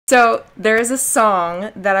So there is a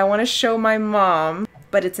song that I want to show my mom,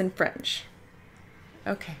 but it's in French.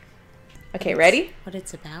 Okay. Okay, ready? What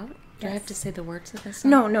it's about? Do I Yes. have to say the words of this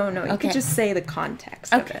song? No. You Okay. can just say the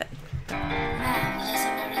context of it.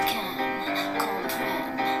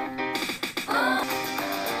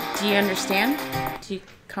 Do you understand? Do you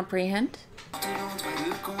comprehend? I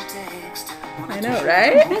know,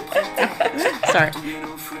 right? Sorry.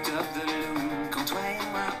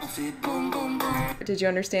 Did you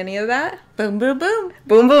understand any of that? Boom, boom, boom.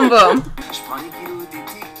 Boom, boom, boom.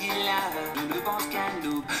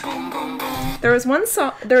 There was one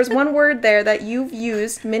song. There was one word there that you've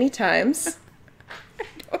used many times.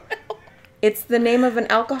 It's the name of an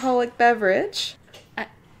alcoholic beverage.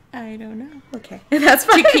 I don't know. Okay, that's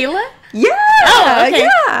fine. Tequila? Yeah. Oh, okay.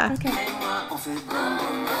 Yeah. Okay.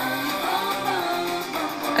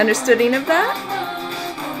 Understood any of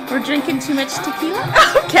that? We're drinking too much tequila?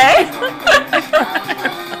 Okay.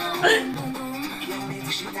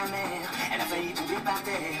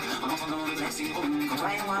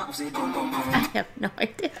 I have no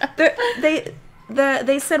idea.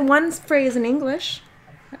 They said one phrase in English.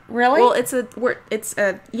 Really? Well, it's a word. It's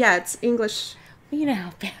English. You know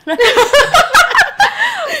how bad.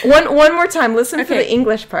 One more time. Listen for Okay. the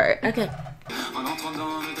English part. Okay.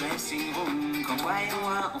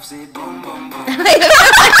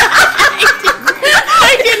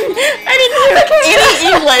 I didn't hear any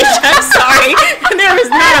English. I'm sorry. There was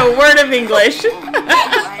not a word of English.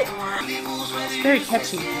 It's very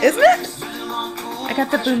catchy. Isn't it? I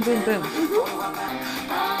got the boom, boom, boom.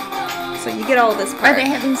 So you get all this Are part. they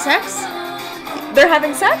having sex? They're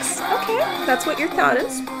having sex? Okay. That's what your thought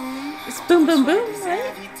is. It's boom, boom, boom,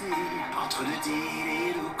 right?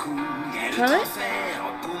 What?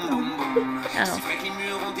 Oh.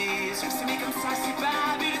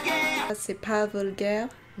 C'est pas vulgaire.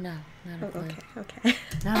 No, not a clue. Okay.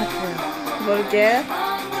 Not a clue. Vulgaire?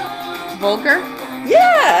 Vulgar?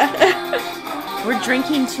 Yeah! We're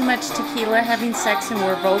drinking too much tequila, having sex, and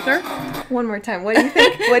we're vulgar? One more time. What do you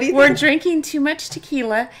think? We're drinking too much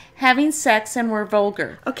tequila, having sex, and we're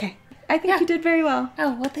vulgar. Okay. I think you did very well.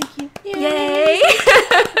 Oh, well, thank you. Yay!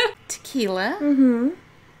 Tequila. Mm-hmm.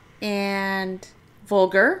 And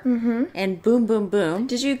vulgar. Mm-hmm. And boom, boom, boom.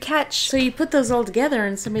 Did you catch... So you put those all together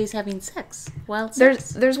and somebody's having sex. Wild sex.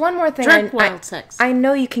 There's one more thing. Drunk wild sex. I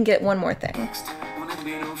know you can get one more thing.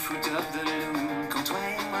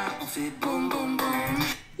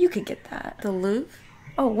 You could get that. The Louvre?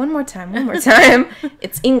 Oh, one more time.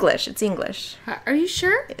 It's English. Are you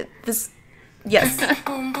sure? Yes.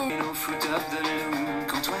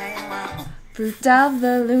 Fruit of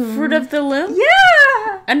the loom. Fruit of the loom?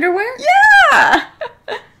 Yeah! Underwear? Yeah!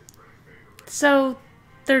 So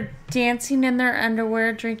they're dancing in their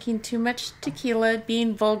underwear, drinking too much tequila,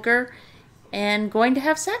 being vulgar, and going to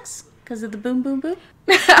have sex because of the boom, boom, boom?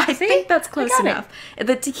 I think that's close got it. enough.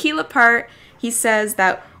 The tequila part, he says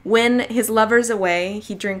that when his lover's away,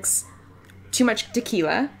 he drinks too much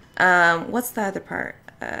tequila. What's the other part?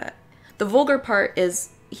 The vulgar part is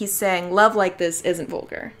he's saying love like this isn't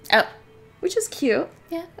vulgar. Oh. Which is cute.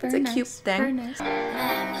 Yeah, That's very a nice. cute thing. Very nice.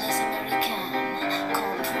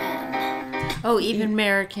 Oh, even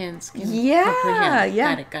Americans can Yeah, comprehend.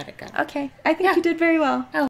 yeah. Got it. Okay, I think you did very well. Oh.